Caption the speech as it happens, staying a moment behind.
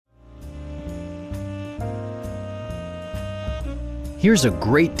Here's a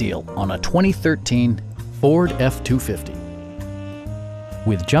great deal on a 2013 Ford F-250.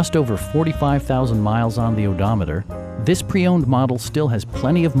 With just over 45,000 miles on the odometer, this pre-owned model still has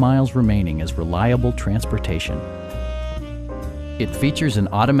plenty of miles remaining as reliable transportation. It features an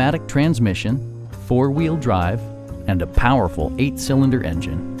automatic transmission, four-wheel drive, and a powerful 8-cylinder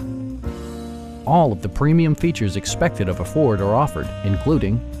engine. All of the premium features expected of a Ford are offered,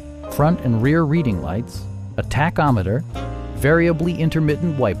 including front and rear reading lights, a tachometer, variably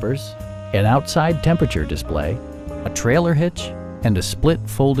intermittent wipers, an outside temperature display, a trailer hitch, and a split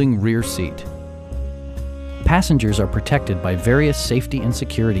folding rear seat. Passengers are protected by various safety and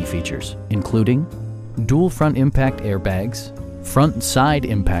security features, including dual front impact airbags, front and side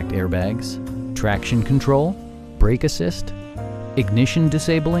impact airbags, traction control, brake assist, ignition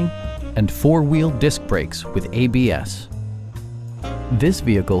disabling, and four-wheel disc brakes with ABS. This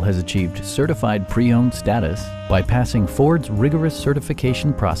vehicle has achieved certified pre-owned status by passing Ford's rigorous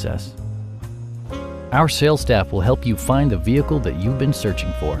certification process. Our sales staff will help you find the vehicle that you've been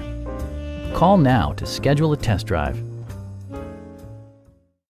searching for. Call now to schedule a test drive.